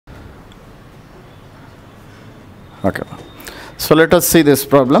Okay. So let us see this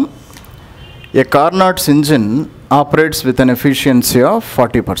problem. A Carnot's engine operates with an efficiency of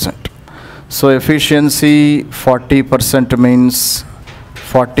 40%. So efficiency 40% means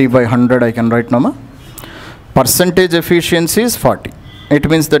 40 by 100 I can write now. Percentage efficiency is 40. It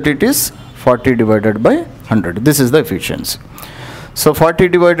means that it is 40 divided by 100. This is the efficiency. So 40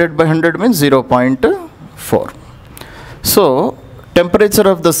 divided by 100 means 0.4. So temperature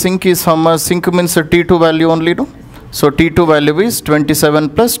of the sink is how much? Sink means a T2 value only, no? So T2 value is 27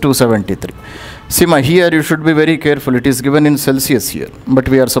 plus 273. See, here you should be very careful. It is given in Celsius here, but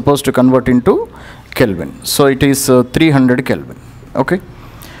we are supposed to convert into Kelvin. So it is 300 Kelvin. Okay.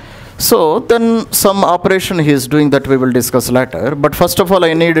 So then some operation he is doing that we will discuss later. But first of all,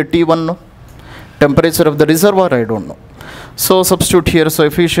 I need a T1. No? Temperature of the reservoir I don't know. So substitute here. So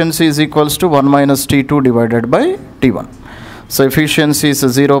efficiency is equals to 1 minus T2 divided by T1. So efficiency is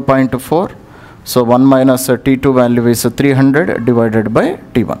 0.4. So 1 minus T2 value is 300 divided by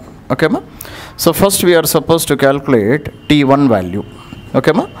T1. Okay, ma? So first we are supposed to calculate T1 value.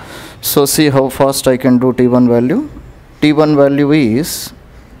 Okay, ma? So see how fast I can do T1 value. T1 value is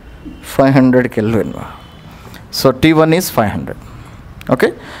 500 Kelvin. So T1 is 500.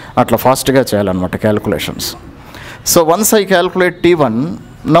 Okay? Atla fast ga cheyalannamata calculations. So once I calculate T1,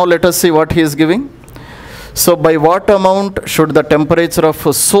 now let us see what he is giving. So by what amount should the temperature of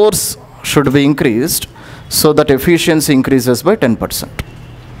a source should be increased so that efficiency increases by 10%.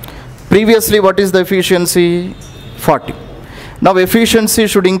 Previously, what is the efficiency? 40. Now efficiency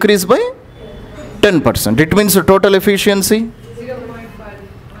should increase by 10%. It means the total efficiency?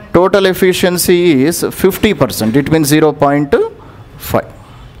 0.5. Total efficiency is 50%. It means 0.5.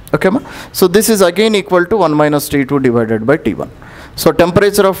 Okay, ma? So this is again equal to 1 minus T2 divided by T1. So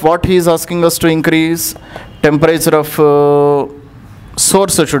temperature of what he is asking us to increase? Temperature of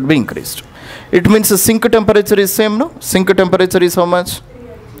source should be increased. It means the sink temperature is same, no? Sink temperature is how much?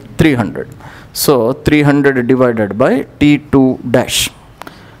 300. So 300 divided by T2 dash.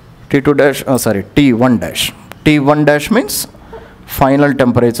 T2 dash, T1 dash. T1 dash means final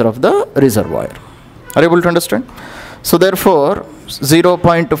temperature of the reservoir. Are you able to understand? So therefore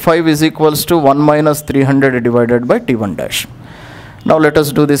 0.5 is equals to 1 minus 300 divided by T1 dash. Now let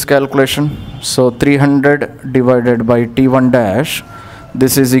us do this calculation. So 300 divided by T1 dash,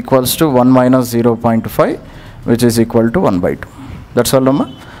 this is equals to 1 minus 0.5, which is equal to 1 by 2. That's all,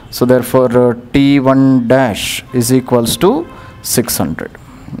 Amma. So therefore T1 dash is equals to 600.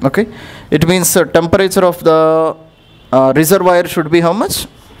 Okay. It means temperature of the reservoir should be how much?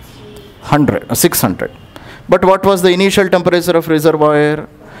 600. But what was the initial temperature of reservoir?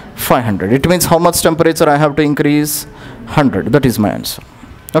 500. It means how much temperature I have to increase? 100. That is my answer.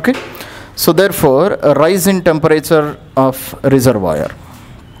 Okay. So therefore a rise in temperature of reservoir.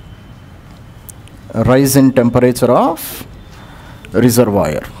 A rise in temperature of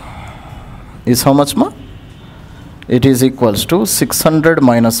reservoir is how much, ma? It is equals to 600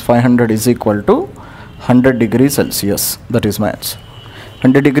 minus 500 is equal to 100 degrees Celsius. That is my answer.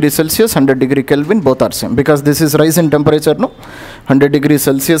 100 degrees Celsius, 100 degree Kelvin, both are same. Because this is rise in temperature, no? 100 degrees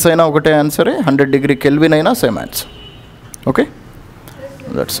Celsius aina okate answer, 100 degree Kelvin aina same answer. Okay?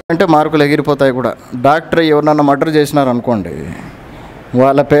 That's ante మార్కులు ఎగిరిపోతాయి కూడా. Doctor ఎవరన్నా murder చేసినారు అనుకోండి,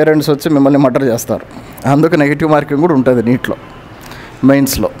 వాళ్ళ parents వచ్చి మిమ్మల్ని murder చేస్తారు. అందుకు నెగిటివ్ మార్కింగ్ కూడా ఉంటుంది నీట్లో,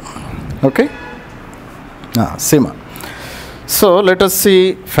 మెయిన్స్లో. Okay, Seema. So let us see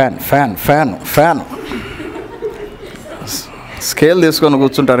fan scale తీసుకొని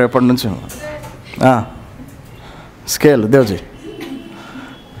కూర్చుంటారు ఎప్పటి నుంచి. స్కేల్ దేవ్జీ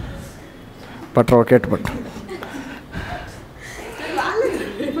పట్టు, ఒకేట్ పట్టు.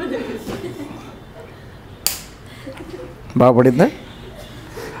 బాగా పడిందా?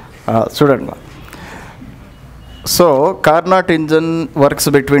 చూడండి. So Carnot engine works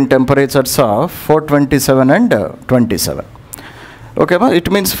between temperatures of 427 and 27. Okay, it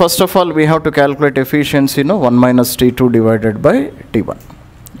means first of all we have to calculate efficiency, no? 1 minus T2 divided by T1.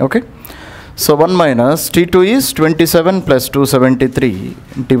 Okay, so 1 minus T2 is 27 plus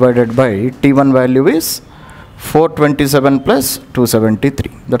 273 divided by T1 value is 427 plus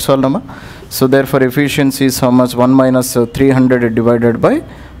 273. That's all, no? So therefore efficiency is how much? 1 minus 300 divided by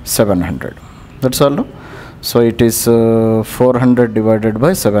 700. That's all, no? So it is 400 divided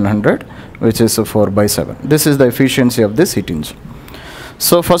by 700, which is 4 by 7. This is the efficiency of this heat engine.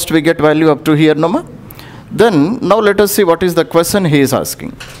 So first we get value up to here, no ma? Then now let us see what is the question he is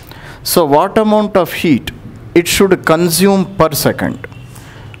asking. So what amount of heat it should consume per second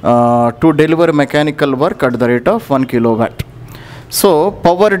to deliver mechanical work at the rate of 1 kilowatt. So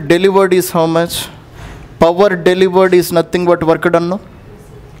power delivered is how much? Power delivered is nothing but work done, no?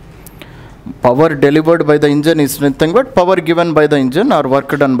 Power delivered by the engine is nothing but power given by the engine or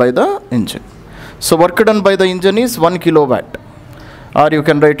work done by the engine. So work done by the engine is 1 kilowatt, or you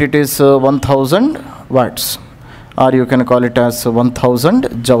can write it is 1000 watts, or you can call it as 1000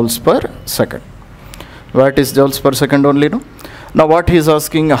 joules per second. Watt is joules per second only, no? Now what he is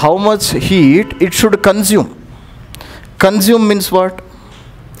asking, how much heat it should consume. Consume means what?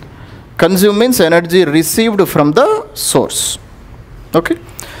 Consume means energy received from the source. Okay.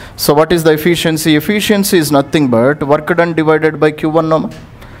 So what is the efficiency? Efficiency is nothing but work done divided by Q1. No?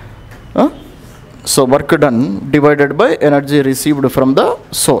 So work done divided by energy received from the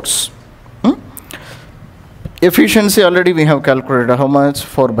source. Efficiency already we have calculated. How much?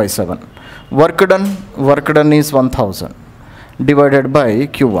 4/7. Work done is 1000 divided by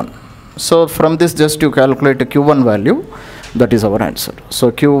Q1. So from this just you calculate Q1 value. That is our answer.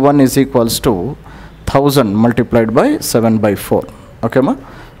 So Q1 is equals to 1000 multiplied by 7/4. Okay, ma?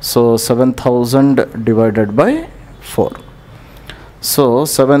 So 7000 divided by 4. So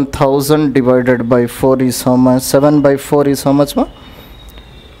 7000 divided by 4 is how much? 7/4 is how much, ma?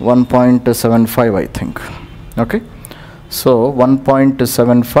 1.75, I think. Okay. So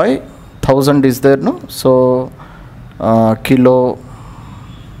 1.75, 1000 is there, no? So kilo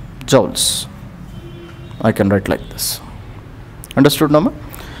joules. I can write like this. Understood, no?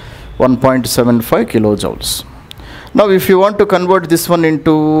 1.75 kilojoules. Now if you want to convert this one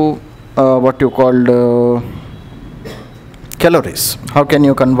into what you called calories, how can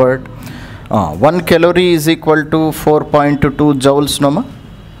you convert? 1 calorie is equal to 4.2 joules, no?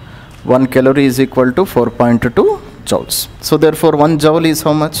 1 calorie is equal to 4.2 joules. So therefore 1 joule is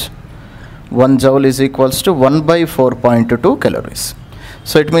how much? 1 joule is equals to 1/4.2 calories.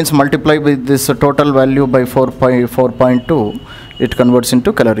 So it means multiply with this total value by 4.2, it converts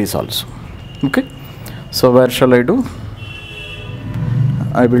into calories also. Okay. So where shall I do?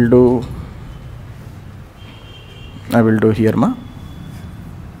 I will do here, ma.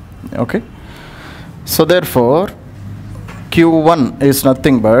 Okay. So therefore Q1 is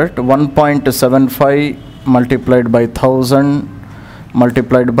nothing but 1.75 multiplied by 1000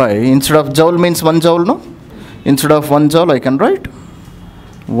 multiplied by, instead of joule means 1 joule, no? Instead of 1 joule I can write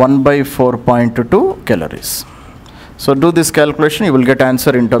 1/4.2 calories. So do this calculation, you will get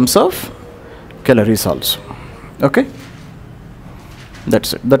answer in terms of calories also. Okay.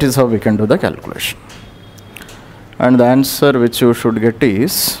 That's it. That is how we can do the calculation. And the answer which you should get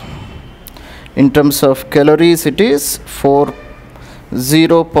is, in terms of calories, it is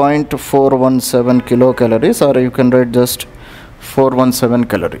 0.417 kilocalories, or you can write just 417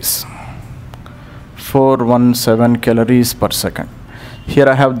 calories. 417 calories per second. Here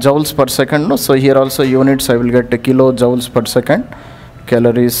I have joules per second, no? So here also units I will get kilojoules per second,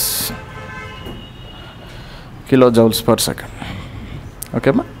 calories kilojoules per second.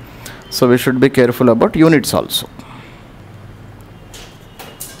 Okay, ma? So we should be careful about units also.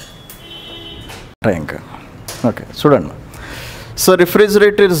 Okay, student. So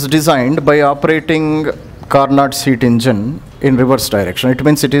refrigerator is designed by operating Carnot heat engine in reverse direction. It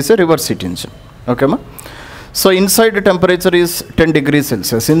means it is a reverse heat engine. Okay, ma? So inside the temperature is 10 degrees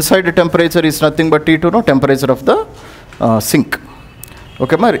Celsius. Inside the temperature is nothing but T2, no? Temperature of the sink.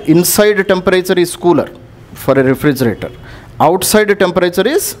 Okay, ma? Inside the temperature is cooler for a refrigerator. Outside the temperature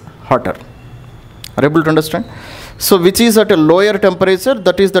is hotter. Are you able to understand? So which is at a lower temperature?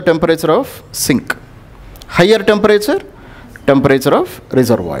 That is the temperature of sink. Higher temperature? Temperature of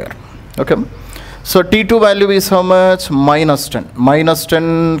reservoir. Okay. So T2 value is how much? -10.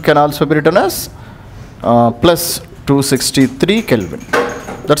 -10 can also be written as plus 263 Kelvin.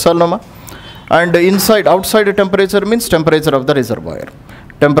 That's all, no, ma? And outside the temperature means temperature of the reservoir.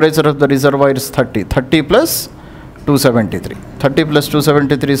 Temperature of the reservoir is 30. 30 plus 273. 30 plus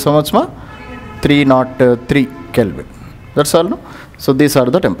 273 is how much, ma? 303 Kelvin. That's all, no? So these are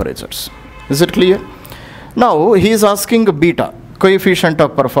the temperatures. Is it clear? Now he is asking beta, coefficient of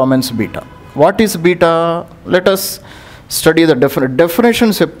performance beta. What is beta? Let us study the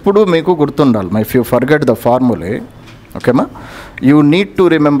definitions. Eppudu meeku gurtundali. If you forget the formulae, okay, ma, you need to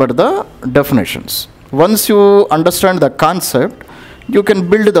remember the definitions. Once you understand the concept, you can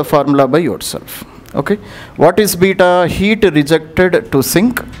build the formula by yourself. Okay. What is beta? Heat rejected to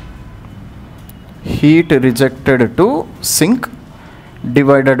sink. Heat rejected to sink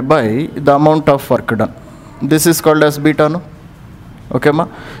divided by the amount of work done. This is called as beta, no? Okay, ma?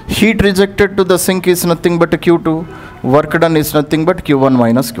 Heat rejected to the sink is nothing but Q2. Work done is nothing but Q1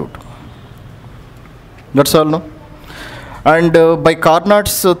 minus Q2. That's all, no? And by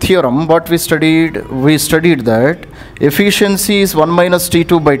Carnot's theorem, what we studied that efficiency is 1 minus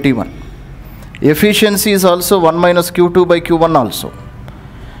T2 by T1. Efficiency is also 1 minus Q2 by Q1 also.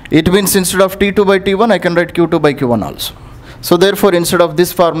 It means instead of T2 by T1, I can write Q2 by Q1 also. So therefore, instead of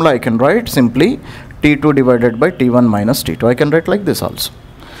this formula, I can write simply T2 divided by T1 minus T2. I can write like this also.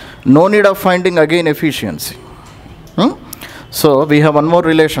 No need of finding again efficiency. So we have one more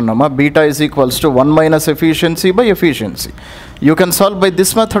relation, beta is equals to 1 minus efficiency by efficiency. You can solve by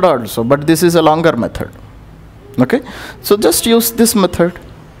this method also, but this is a longer method. Okay, so just use this method.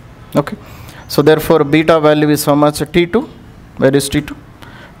 Okay, so therefore beta value is how much? T2. Where is T2?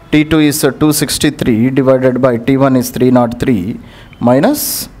 T2 is 263 divided by T1 is 303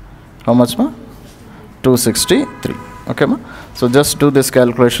 minus how much, ma? 263. Okay, ma? So just do this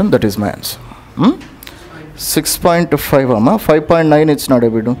calculation. That is my answer. 6.5, ma? 5.9 it's not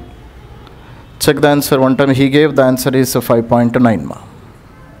able to. Check the answer one time. He gave the answer is 5.9, ma.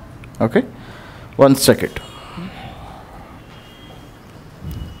 Okay, once check it.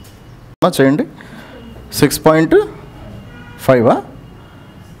 చేయండి 6.5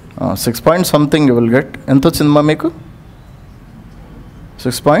 6 point something you will get. ఎంత వచ్చిందమ్మా మీకు?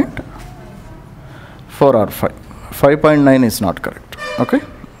 6.4 or 5. 5.9 is not correct. Okay,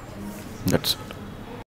 that's it.